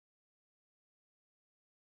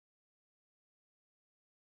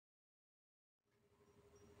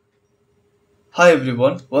Hi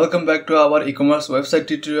everyone, welcome back to our e-commerce website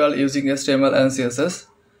tutorial using HTML and CSS.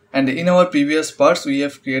 And in our previous parts, we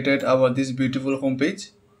have created this beautiful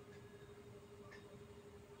homepage.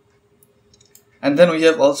 And then we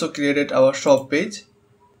have also created our shop page.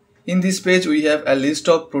 In this page, we have a list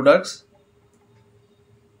of products.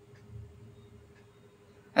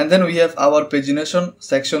 And then we have our pagination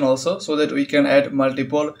section also, so that we can add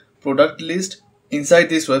multiple product list inside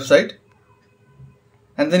this website.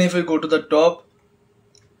 And then if we go to the top,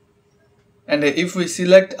 and if we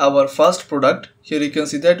select our first product, here you can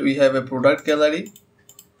see that we have a product gallery,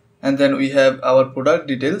 and then we have our product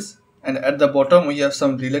details, and at the bottom we have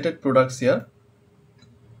some related products here.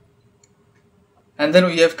 And then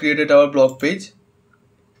we have created our blog page.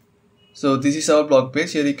 So this is our blog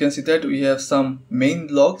page. Here you can see that we have some main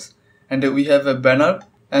blogs, and we have a banner,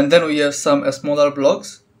 and then we have some smaller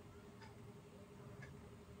blogs.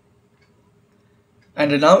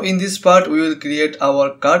 And now in this part we will create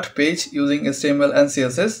our cart page using HTML and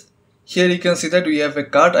CSS. Here you can see that we have a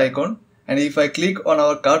cart icon, and if I click on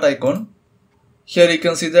our cart icon, here you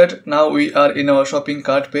can see that now we are in our shopping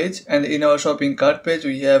cart page, and in our shopping cart page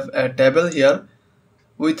we have a table here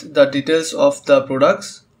with the details of the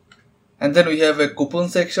products, and then we have a coupon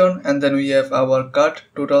section, and then we have our cart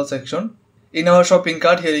total section. In our shopping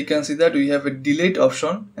cart, here you can see that we have a delete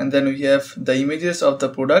option, and then we have the images of the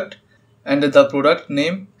product, and the product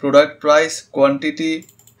name, product price, quantity,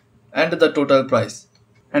 and the total price.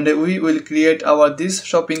 And we will create this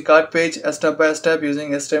shopping cart page step by step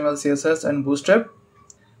using HTML, CSS and Bootstrap.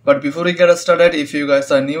 But before we get started, if you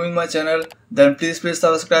guys are new in my channel, then please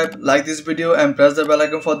subscribe, like this video, and press the bell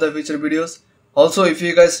icon for the future videos. Also, if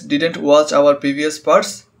you guys didn't watch our previous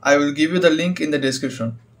parts, I will give you the link in the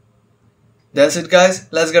description. That's it guys,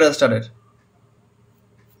 let's get started.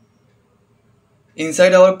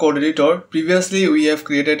 Inside our code editor, previously we have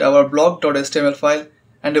created our blog.html file,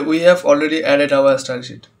 and we have already added our style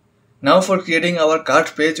sheet. Now for creating our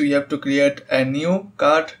cart page, we have to create a new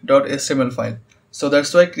cart.html file. So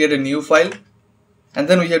that's why create a new file, and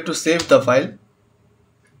then we have to save the file.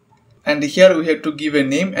 And here we have to give a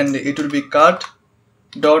name, and it will be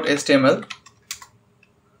cart.html.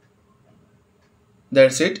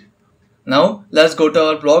 That's it. Now let's go to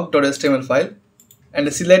our blog.html file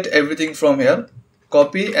and select everything from here.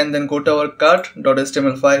 Copy and then go to our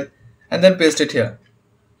cart.html file and then paste it here.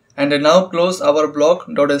 And now close our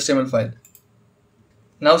blog.html file.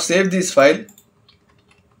 Now save this file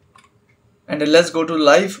and let's go to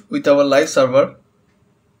live with our live server.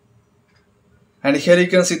 And here you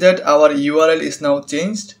can see that our URL is now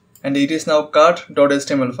changed, and it is now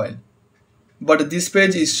cart.html file. But this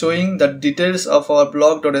page is showing the details of our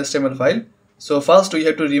blog.html file. So first we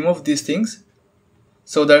have to remove these things.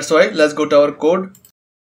 So that's why let's go to our code.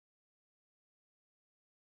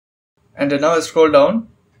 And now scroll down.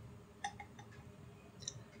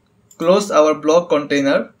 Close our blog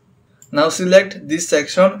container. Now select this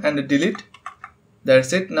section and delete.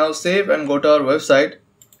 That's it. Now save and go to our website.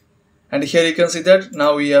 And here you can see that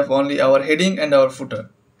now we have only our heading and our footer.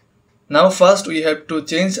 Now first we have to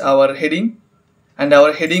change our heading, and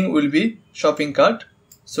our heading will be shopping cart.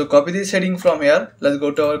 So copy this heading from here. Let's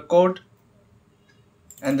go to our code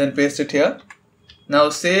and then paste it here. Now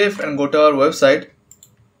save and go to our website.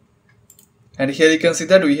 And here you can see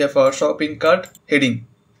that we have our shopping cart heading.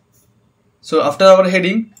 So after our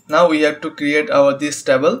heading, now we have to create this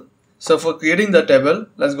table. So for creating the table,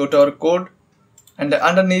 let's go to our code, and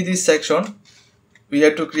underneath this section, we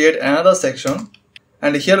have to create another section.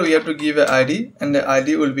 And here we have to give an ID, and the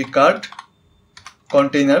ID will be cart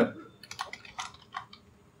container.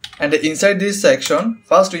 And inside this section,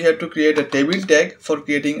 first we have to create a table tag for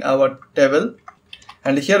creating our table.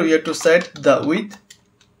 And here we have to set the width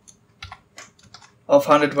of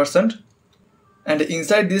 100%. And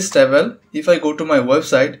inside this table, if I go to my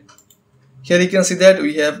website, here you can see that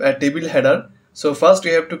we have a table header. So first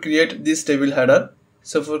we have to create this table header.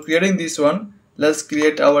 So for creating this one, let's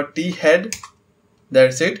create our T head.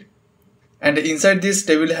 That's it. And inside this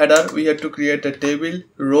table header, we have to create a table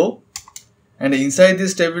row. And inside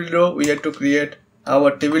this table row, we have to create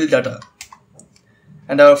our table data.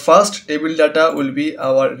 And our first table data will be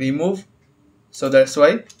our remove. So that's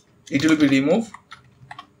why it will be remove.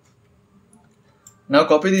 Now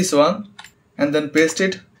copy this one and then paste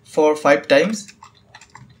it for 5 times.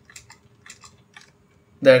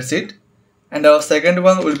 That's it. And our second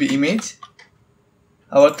one will be image.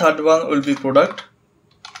 Our third one will be product.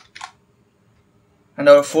 And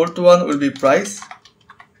our fourth one will be price.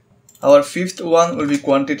 Our fifth one will be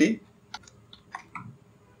quantity.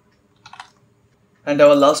 And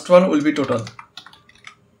our last one will be total.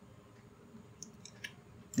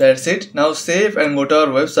 That's it. Now save and go to our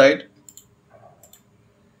website.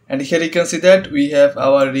 And here you can see that we have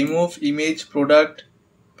our remove image, product,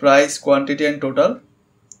 price, quantity and total.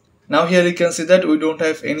 Now here you can see that we don't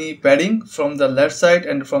have any padding from the left side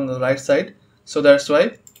and from the right side. So that's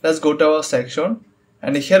why let's go to our section,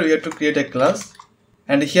 and here we have to create a class,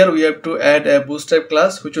 and here we have to add a bootstrap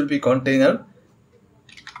class which will be container.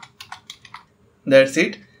 That's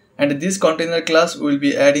it. And this container class will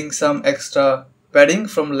be adding some extra padding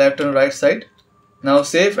from left and right side. Now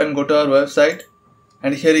save and go to our website,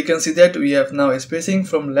 and here you can see that we have now a spacing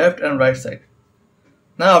from left and right side.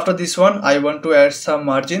 Now after this one, I want to add some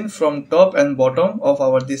margin from top and bottom of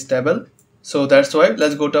our this table. So that's why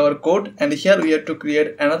let's go to our code, and here we have to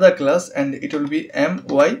create another class, and it will be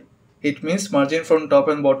my. It means margin from top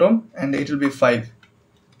and bottom, and it will be 5.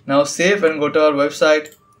 Now save and go to our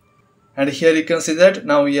website, and here you can see that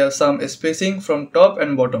now we have some spacing from top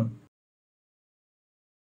and bottom.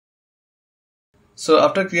 So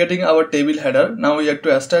after creating our table header, now we have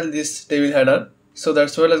to style this table header. So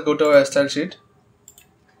that's why let's go to our style sheet.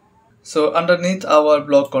 So underneath our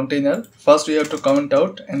block container, first we have to comment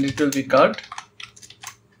out, and it will be cart.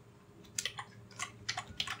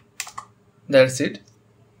 That's it.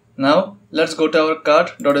 Now let's go to our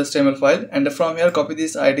cart.html file, and from here copy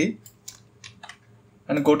this ID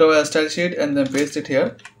and go to our style sheet and then paste it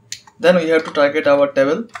here. Then we have to target our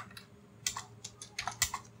table.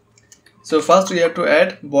 So first we have to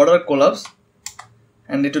add border collapse,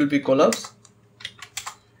 and it will be collapse.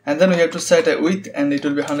 And then we have to set a width, and it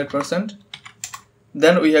will be 100%.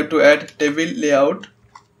 Then we have to add table layout,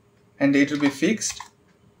 and it will be fixed.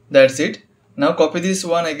 That's it. Now copy this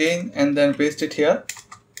one again and then paste it here.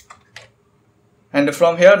 And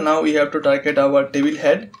from here now we have to target our table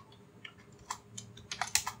head.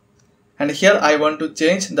 And here I want to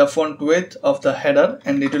change the font weight of the header,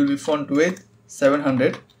 and it will be font weight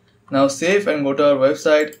 700. Now save and go to our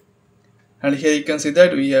website. And here you can see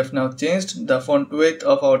that we have now changed the font weight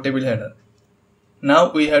of our table header.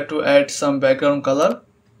 Now we have to add some background color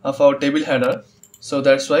of our table header. So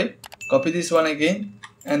that's why copy this one again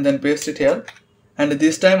and then paste it here. And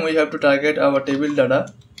this time we have to target our table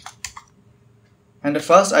data. And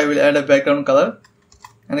first I will add a background color,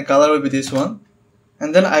 and the color will be this one.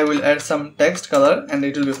 And then I will add some text color, and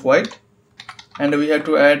it will be white. And we have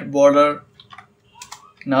to add border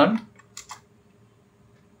none.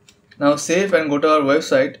 Now save and go to our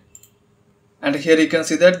website, and here you can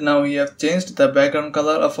see that now we have changed the background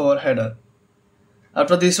color of our header.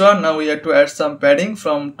 After this one, now we have to add some padding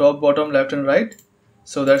from top, bottom, left and right.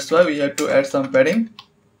 So that's why we have to add some padding,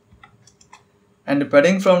 and the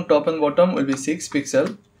padding from top and bottom will be 6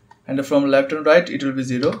 pixel, and from left and right it will be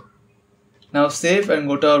 0. Now save and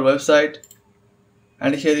go to our website,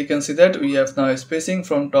 and here you can see that we have now a spacing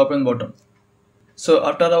from top and bottom. So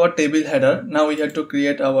after our table header, now we have to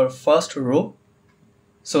create our first row.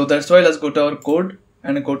 So that's why let's go to our code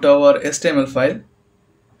and go to our HTML file,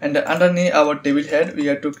 and underneath our table head we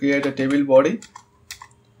have to create a table body,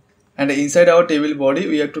 and inside our table body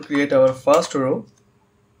we have to create our first row,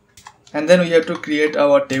 and then we have to create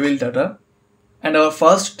our table data, and our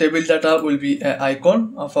first table data will be an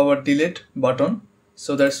icon of our delete button.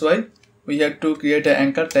 So that's why we have to create an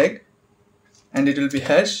anchor tag, and it will be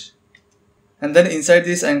hash. And then inside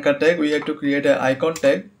this anchor tag we have to create an icon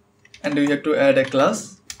tag, and we have to add a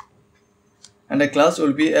class, and the class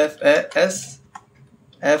will be fa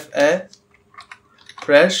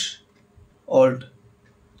fresh old.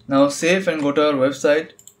 Now save and go to our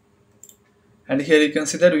website, and here you can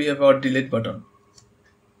see that we have our delete button.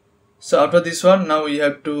 So after this one, now we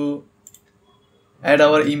have to add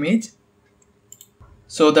our image.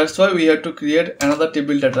 So that's why we have to create another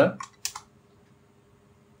table data.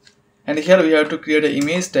 And here we have to create an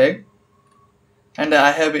image tag, and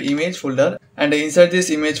I have an image folder, and inside this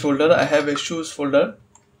image folder I have a shoes folder,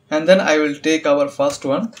 and then I will take our first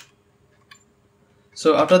one.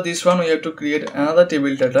 So after this one we have to create another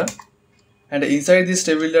table data, and inside this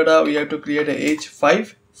table data we have to create a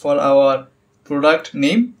h5 for our product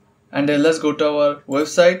name. And let's go to our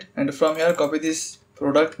website, and from here copy this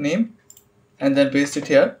product name and then paste it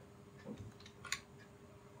here.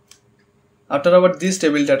 After our this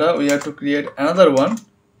table data we have to create another one,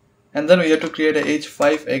 and then we have to create a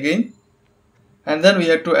h5 again, and then we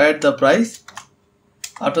have to add the price.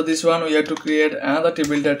 After this one we have to create another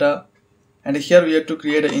table data, and here we have to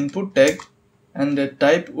create an input tag, and the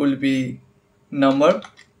type will be number.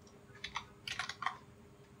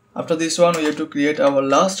 After this one we have to create our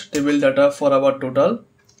last table data for our total,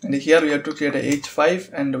 and here we have to create a h5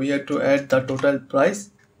 and we have to add the total price.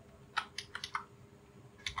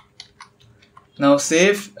 Now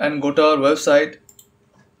save and go to our website,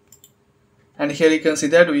 And here you can see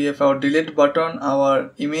that we have our delete button,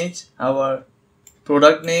 our image, our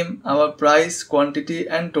product name, our price, quantity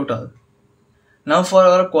and total. Now for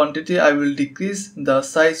our quantity, I will decrease the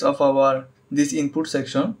size of our this input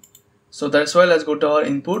section. So that's why let's go to our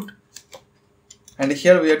input, and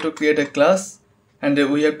here we have to create a class, and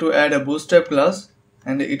we have to add a bootstrap class,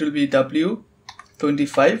 and it will be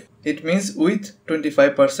W25. It means width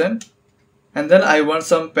 25%. And then I want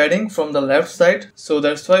some padding from the left side, so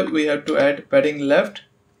that's why we have to add padding left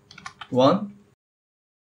 1.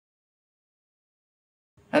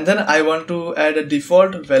 And then I want to add a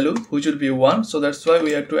default value which will be 1, so that's why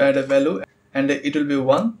we have to add a value and it will be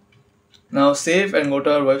 1. Now save and go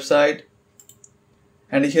to our website,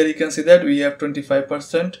 and here you can see that we have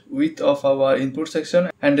 25% width of our input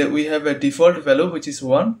section, and we have a default value which is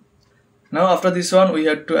 1. Now after this one, we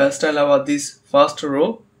have to style our this first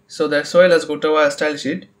row, so that's why let's go to our style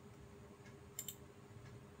sheet.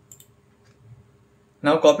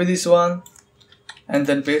 Now copy this one and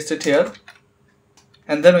then paste it here,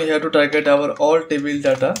 and then we have to target our all table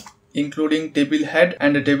data including table head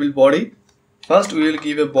and the table body. First we will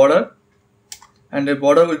give a border, and the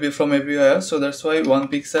border will be from everywhere, so that's why 1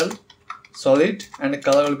 pixel solid, and the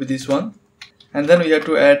color will be this one. And then we have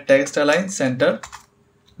to add text align center.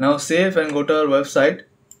 Now save and go to our website,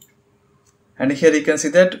 and here you can see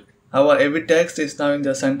that our every text is now in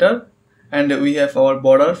the center, and we have our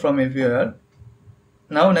border from everywhere.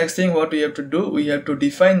 Now next thing what we have to do, we have to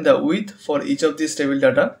define the width for each of these table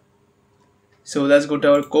data. So let's go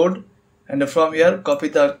to our code, and from here copy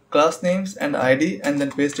the class names and ID and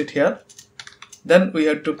then paste it here. Then we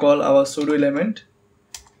have to call our pseudo element,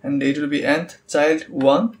 and it will be nth child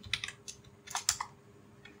 1.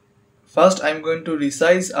 First I'm going to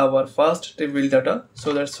resize our first table data,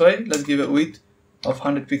 so that's why let's give a width of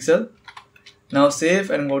 100 pixel. Now save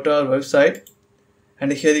and go to our website,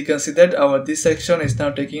 and here you can see that our this section is now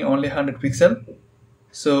taking only 100 pixel.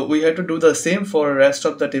 So we have to do the same for rest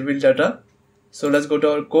of the table data. So let's go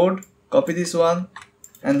to our code, copy this one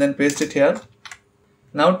and then paste it here.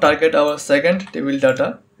 Now target our second table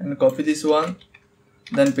data and copy this one,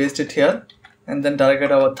 then paste it here, and then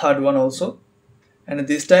target our third one also, and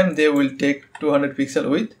this time they will take 200 pixel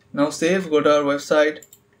width. Now save, go to our website,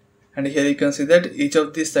 and here you can see that each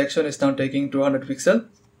of this section is now taking 200 pixel.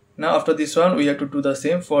 Now after this one we have to do the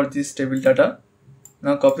same for this table data.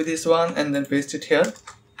 Now copy this one and then paste it here.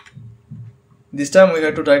 This time we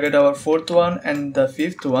have to target our fourth one and the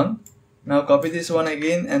fifth one. Now copy this one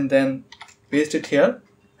again and then paste it here,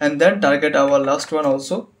 and then target our last one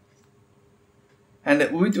also, and the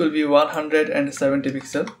width will be 170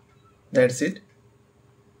 pixel. That's it.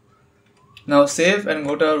 Now save and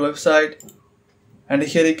go to our website, and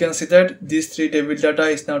here you can see that these three table data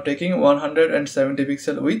is now taking 170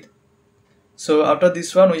 pixel width. So after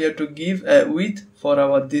this one we have to give a width for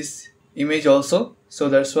our this image also, so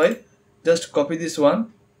that's why just copy this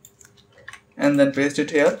one and then paste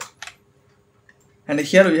it here. And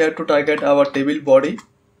here we have to target our table body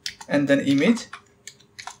and then image,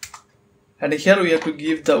 and here we have to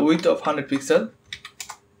give the width of 100 pixel,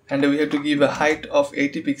 and we have to give a height of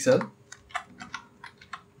 80 pixel.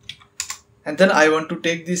 And then I want to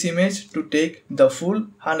take this image to take the full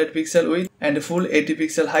 100 pixel width and full 80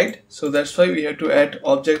 pixel height, so that's why we have to add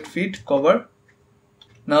object fit cover.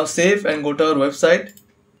 Now save and go to our website,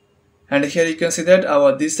 and here you can see that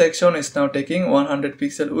our this section is now taking 100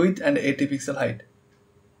 pixel width and 80 pixel height.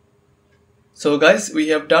 So guys, we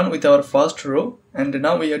have done with our first row, and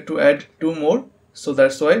now we have to add 2 more. So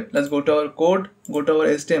that's why let's go to our code, go to our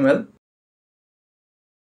HTML,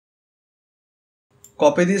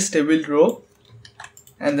 copy this table row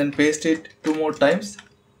and then paste it 2 more times.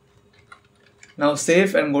 Now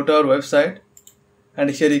save and go to our website,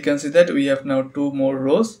 and here you can see that we have now 2 more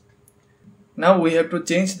rows. Now we have to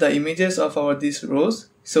change the images of our these rows,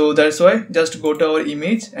 so that's why just go to our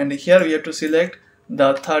image, and here we have to select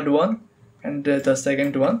the third one and the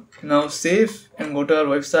second one. Now save and go to our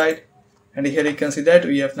website, and here you can see that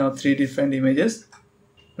we have now 3 different images.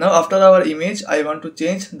 Now after our image I want to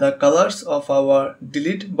change the colors of our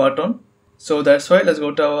delete button, so that's why let's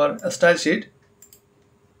go to our style sheet,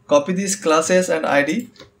 copy these classes and ID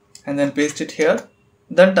and then paste it here,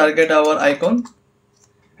 then target our icon,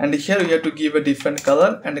 and here we have to give a different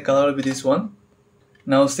color, and the color will be this one.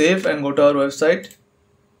 Now save and go to our website,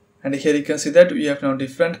 and here you can see that we have now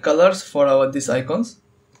different colors for our these icons.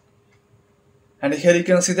 And here you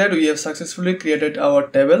can see that we have successfully created our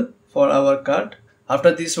table for our cart.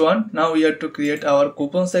 After this one, now we have to create our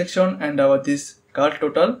coupon section and our this cart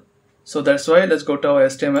total. So that's why let's go to our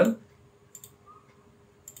HTML.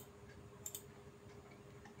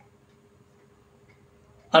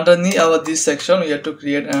 Underneath this section, we have to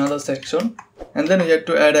create another section, and then we have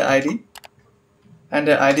to add an ID, and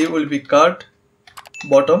the ID will be cart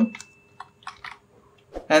bottom,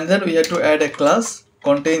 and then we have to add a class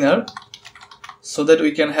container so that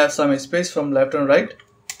we can have some space from left and right.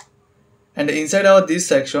 And inside this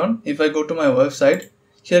section, if I go to my website,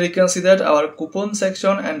 here you can see that our coupon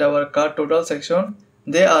section and our cart total section,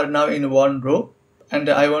 they are now in one row, and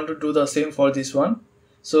I want to do the same for this one.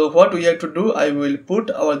 So what we have to do, I will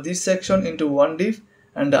put this section into one div,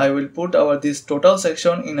 and I will put this total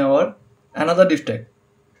section in our another div tag.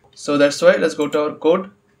 So that's why let's go to our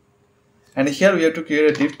code, and here we have to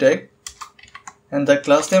create a div tag, and the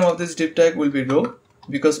class name of this div tag will be row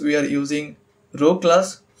because we are using row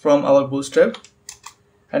class from our Bootstrap.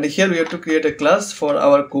 And here we have to create a class for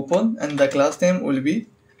our coupon, and the class name will be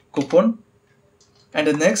coupon.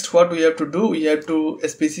 And next, what we have to do, we have to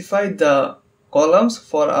specify the columns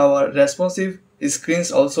for our responsive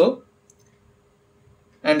screens also.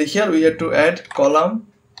 And here we have to add column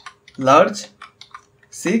large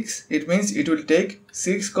 6. It means it will take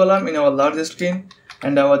 6 column in our large screen,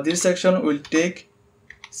 and this section will take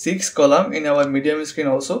 6 column in our medium screen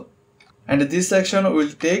also. And this section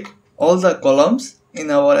will take all the columns in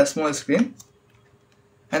our small screen.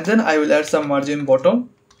 And then I will add some margin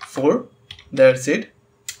bottom 4. That's it.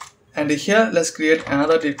 And here let's create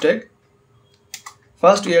another div tag.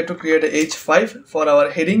 First we have to create a h5 for our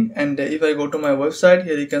heading, and if I go to my website,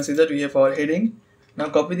 here you can see that we have our heading. Now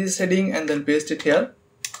copy this heading and then paste it here.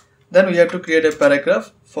 Then we have to create a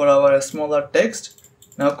paragraph for our smaller text.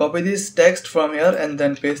 Now copy this text from here and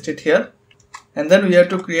then paste it here. And then we have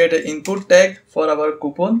to create an input tag for our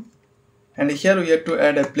coupon, and here we have to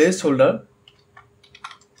add a placeholder,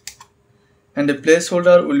 and the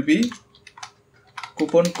placeholder will be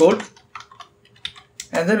coupon code.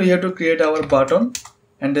 And then we have to create our button,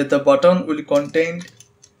 and the button will contain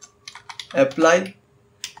apply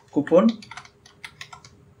coupon.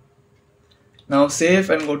 Now save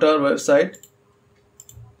and go to our website,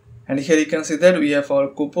 and here you can see that we have our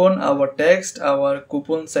coupon, our text, our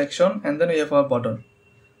coupon section, and then we have our button.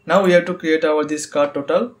 Now we have to create this cart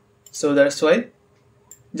total. So that's why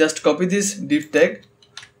just copy this div tag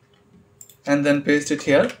and then paste it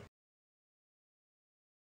here.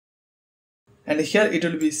 And here it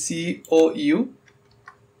will be COU.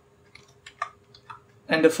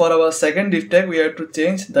 And for our second div tag, we have to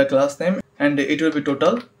change the class name, and it will be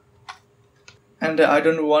total. And I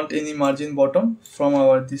don't want any margin bottom from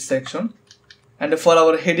this section. And for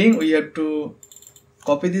our heading, we have to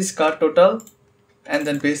copy this cart total and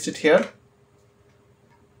then paste it here.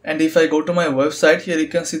 And if I go to my website, here you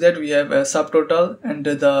can see that we have a subtotal and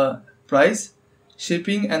the price,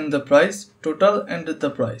 shipping and the price, total and the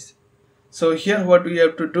price. So here what we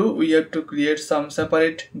have to do, we have to create some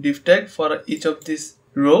separate div tag for each of this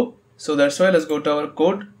row. So that's why let's go to our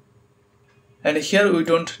code. And here we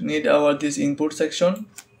don't need this input section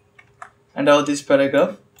and this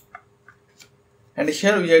paragraph. And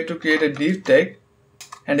here we have to create a div tag,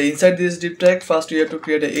 and inside this div tag, first we have to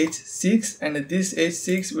create a h6, and this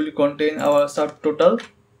h6 will contain our subtotal.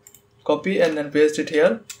 Copy and then paste it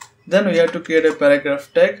here. Then we have to create a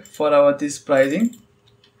paragraph tag for this pricing.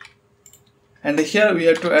 And here we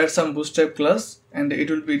have to add some Bootstrap class, and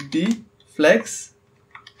it will be dflex.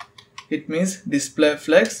 It means display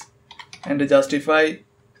flex. And justify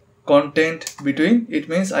content between. It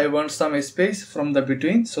means I want some space from the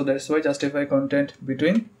between, so that's why justify content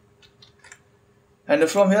between. And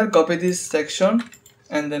from here copy this section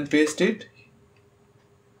and then paste it.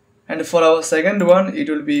 And for our second one, it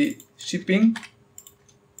will be shipping,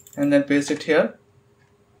 and then paste it here.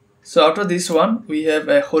 So after this one, we have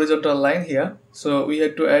a horizontal line here, so we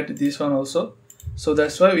have to add this one also. So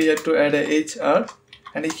that's why we have to add a HR.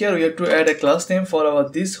 And here we have to add a class name for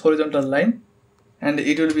this horizontal line, and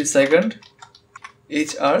it will be second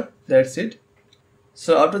HR. That's it.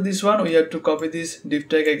 So after this one, we have to copy this div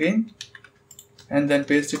tag again and then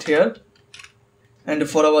paste it here. And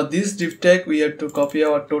for this div tag, we have to copy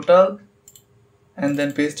our total and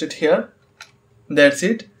then paste it here. That's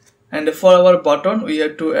it. And for our button, we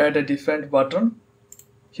have to add a different button.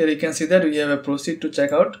 Here you can see that we have a proceed to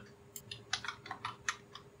checkout.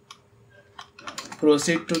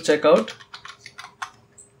 Proceed to checkout.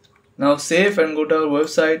 Now save and go to our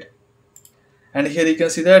website, and here you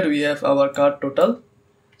can see that we have our cart total.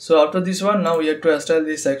 So after this one, now we have to style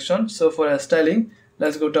this section. So for styling,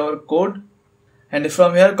 let's go to our code, and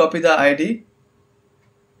from here copy the ID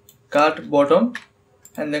cart bottom,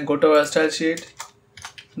 and then go to our style sheet,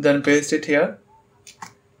 then paste it here.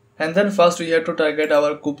 And then first we have to target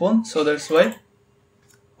our coupon, so that's why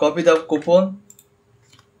copy the coupon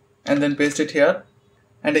and then paste it here.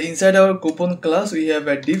 And inside our coupon class we have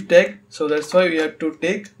a div tag, so that's why we have to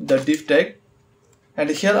take the div tag. And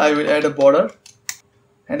here I will add a border.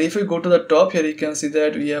 And if we go to the top, here you can see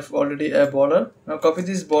that we have already a border. Now copy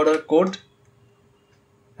this border code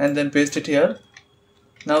and then paste it here.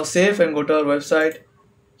 Now save and go to our website.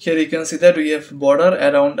 Here you can see that we have border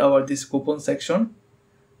around our this coupon section.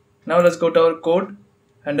 Now let's go to our code,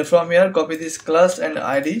 and from here copy this class and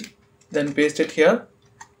ID, then paste it here.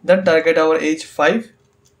 Then target our age 5,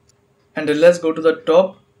 and let's go to the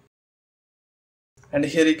top. And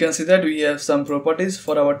here you can see that we have some properties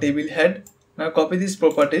for our table head. Now copy these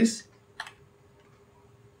properties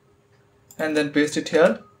and then paste it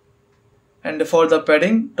here. And for the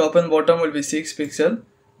padding, top and bottom will be 6 pixel,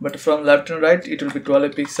 but from left and right it will be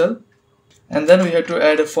 12 pixel. And then we have to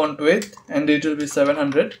add a font width, and it will be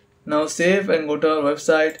 700. Now save and go to our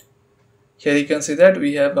website. Here you can see that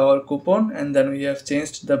we have our coupon, and then we have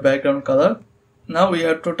changed the background color. Now we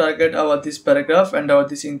have to target our this paragraph and our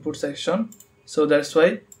this input section. So that's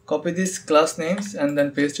why copy these class names and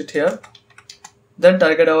then paste it here. Then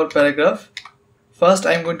target our paragraph. First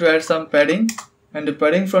I am going to add some padding, and the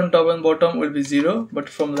padding from top and bottom will be 0, but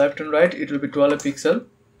from left and right it will be 12 pixel.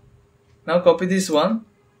 Now copy this one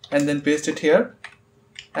and then paste it here,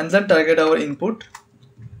 and then target our input.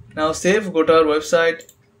 Now save, go to our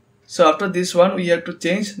website. So after this one we have to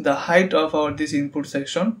change the height of our this input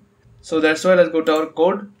section. So that's why let's go to our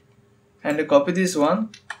code and copy this one,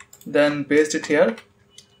 then paste it here.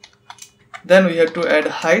 Then we have to add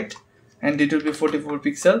height, and it will be 44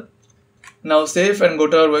 pixel. Now save and go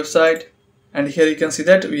to our website, and here you can see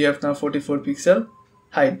that we have now 44 pixel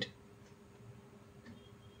height.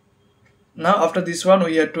 Now after this one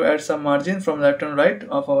we have to add some margin from left and right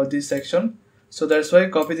of our this section. So that's why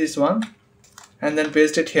copy this one and then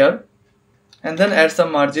paste it here, and then add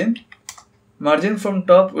some margin. Margin from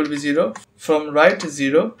top will be 0, from right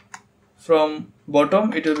 0, from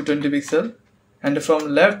bottom it will be 20 pixel, and from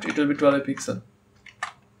left it will be 12 pixel.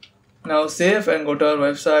 Now save and go to our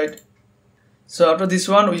website. So after this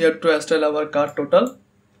one we have to extract our cart total.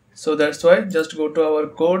 So that's why just go to our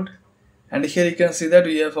code, and here you can see that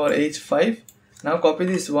we have our age 5. Now copy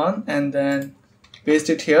this one and then paste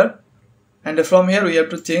it here, and from here we have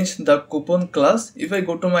to change the coupon class. If I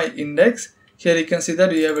go to my index, here you can see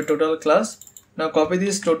that we have a total class. Now copy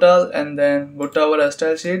this total and then go to our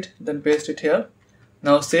style sheet, then paste it here.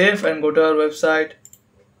 Now save and go to our website.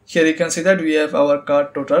 Here you can see that we have our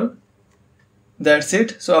cart total. That's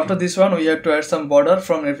it. So after this one we have to add some border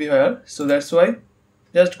from everywhere. So that's why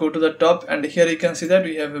just go to the top, and here you can see that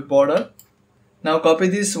we have a border. Now copy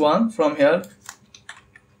this one from here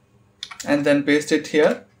and then paste it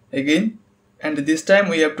here again, and this time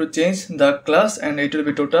we have to change the class, and it will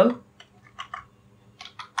be total.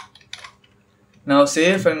 Now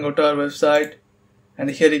save and go to our website, and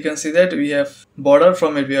here you can see that we have border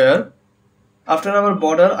from everywhere. After our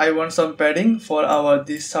border I want some padding for our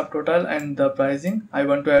this subtotal and the pricing. I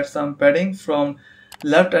want to add some padding from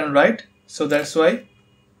left and right. So that's why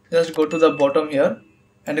just go to the bottom here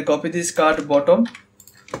and copy this cart bottom,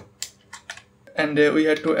 and we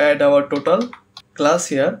have to add our total class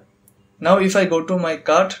here. Now if I go to my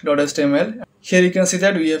cart.html, here you can see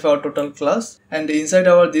that we have our total class, and inside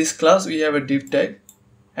our this class we have a div tag,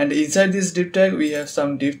 and inside this div tag we have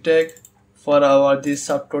some div tag for our this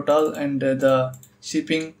subtotal and the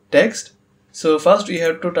shipping text. So first we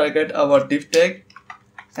have to target our div tag,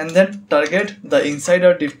 and then target the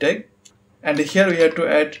insider div tag, and here we have to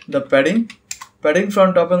add the padding. Padding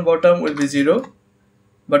from top and bottom will be 0,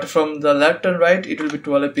 but from the left and right it will be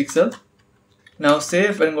 12 pixel. Now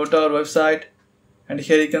save and go to our website, and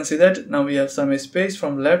here you can see that now we have some space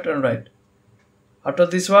from left and right. After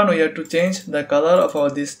this one we have to change the color of our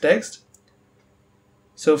this text.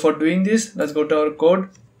 So for doing this, let's go to our code,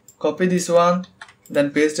 copy this one, then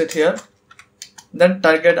paste it here, then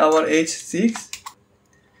target our age 6,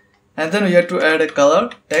 and then we have to add a color,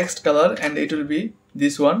 text color, and it will be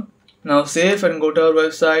this one. Now save and go to our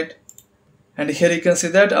website, and here you can see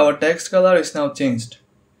that our text color is now changed.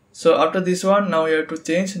 So after this one, now we have to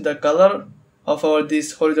change the color of our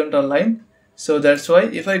this horizontal line. So that's why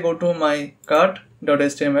if I go to my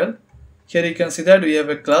cart.html, here you can see that we have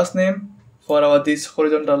a class name for our this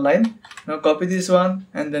horizontal line. Now copy this one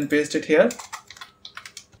and then paste it here,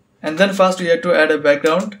 and then first we have to add a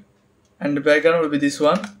background, and the background will be this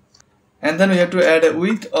one, and then we have to add a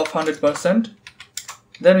width of 100%,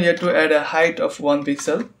 then we have to add a height of 1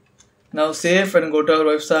 pixel. Now save and go to our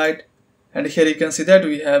website, and here you can see that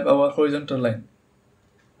we have our horizontal line.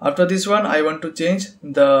 After this one I want to change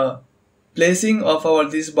the placing of our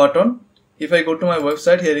this button. If I go to my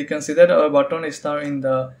website, here you can see that our button is now in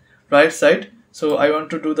the right side, So I want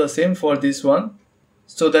to do the same for this one.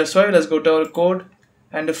 So that's why let's go to our code,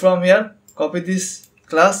 and from here copy this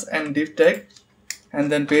class and div tag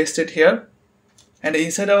and then paste it here. And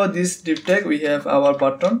inside our this div tag we have our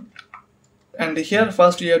button, and here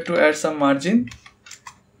first we have to add some margin.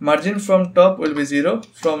 Margin from top will be 0,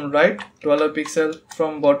 from right 12 pixel,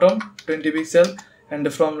 from bottom 20 pixel,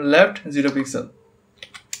 and from left 0 pixel.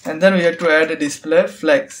 And then we have to add a display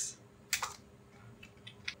flex,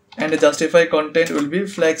 and the justify content will be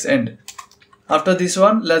flex end. After this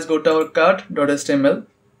one, let's go to our cart.html,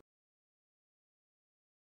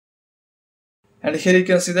 and here you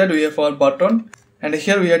can see that we have our button, and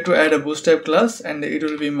here we have to add a bootstrap class, and it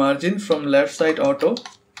will be margin from left side auto.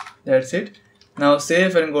 That's it. Now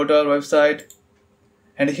save and go to our website,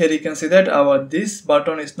 and here you can see that our this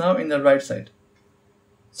button is now in the right side.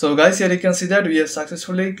 So guys, here you can see that we have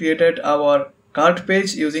successfully created our cart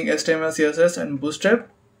page using HTML, CSS and Bootstrap.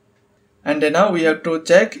 And now we have to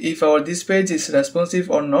check if our this page is responsive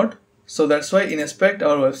or not. So that's why inspect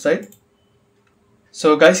our website.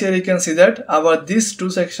 So guys, here you can see that our this two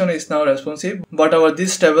section is now responsive, but our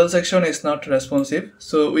this table section is not responsive.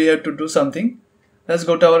 So we have to do something. Let's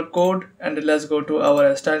go to our code, and let's go to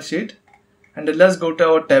our style sheet, and let's go to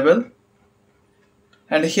our table.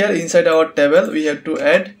 And here inside our table we have to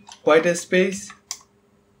add white space,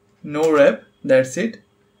 no wrap, that's it.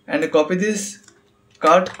 And copy this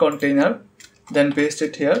cart container, then paste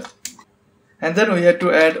it here. And then we have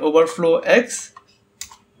to add overflow X,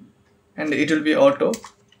 and it will be auto.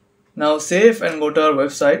 Now save and go to our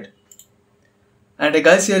website. And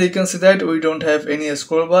guys, here you can see that we don't have any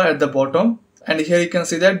scroll bar at the bottom. And here you can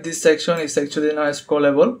see that this section is actually now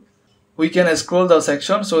scrollable. We can scroll the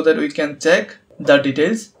section so that we can check the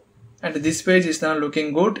details. And this page is now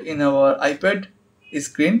looking good in our iPad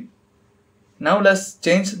screen. Now let's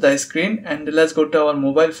change the screen, and let's go to our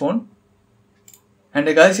mobile phone. And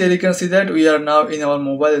guys, here you can see that we are now in our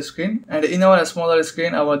mobile screen, and in our smaller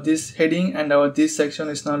screen our this heading and our this section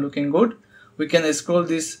is now looking good. We can scroll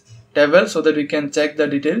this table so that we can check the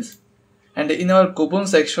details. And in our coupon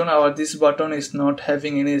section, our this button is not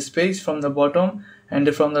having any space from the bottom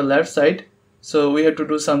and from the left side. So we have to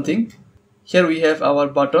do something. Here we have our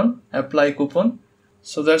button apply coupon.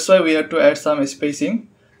 So that's why we have to add some spacing.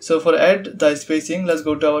 So for add the spacing, let's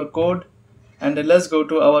go to our code, and let's go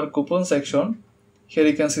to our coupon section. Here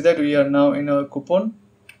you can see that we are now in our coupon.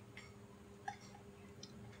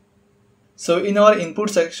 So in our input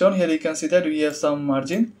section, here you can see that we have some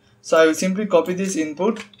margin. So I will simply copy this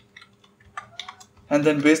input and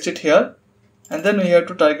then paste it here, and then we have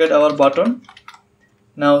to target our button.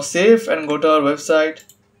 Now save and go to our website,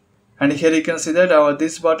 and here you can see that our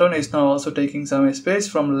this button is now also taking some space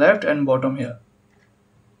from left and bottom here.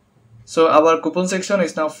 So our coupon section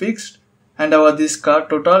is now fixed, and our this cart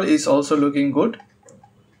total is also looking good.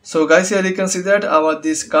 So guys, here you can see that our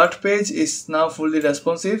this cart page is now fully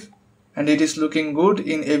responsive, and it is looking good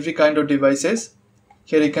in every kind of devices.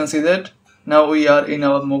 Here you can see that now we are in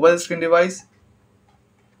our mobile screen device,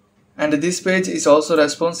 and this page is also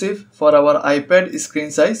responsive for our iPad screen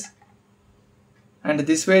size, and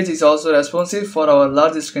this page is also responsive for our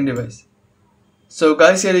large screen device. So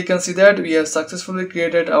guys, here you can see that we have successfully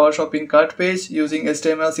created our shopping cart page using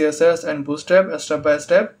HTML, CSS and Bootstrap step by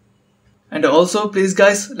step. And also please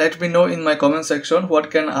guys, let me know in my comment section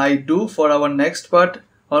what can I do for our next part,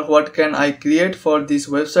 or what can I create for this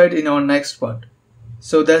website in our next part.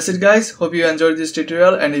 So that's it guys, hope you enjoyed this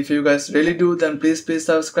tutorial, and if you guys really do, then please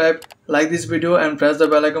subscribe, like this video and press the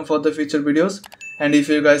bell icon for the future videos. And if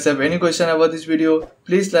you guys have any question about this video,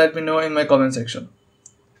 please let me know in my comment section.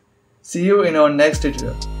 See you in our next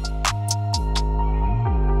tutorial.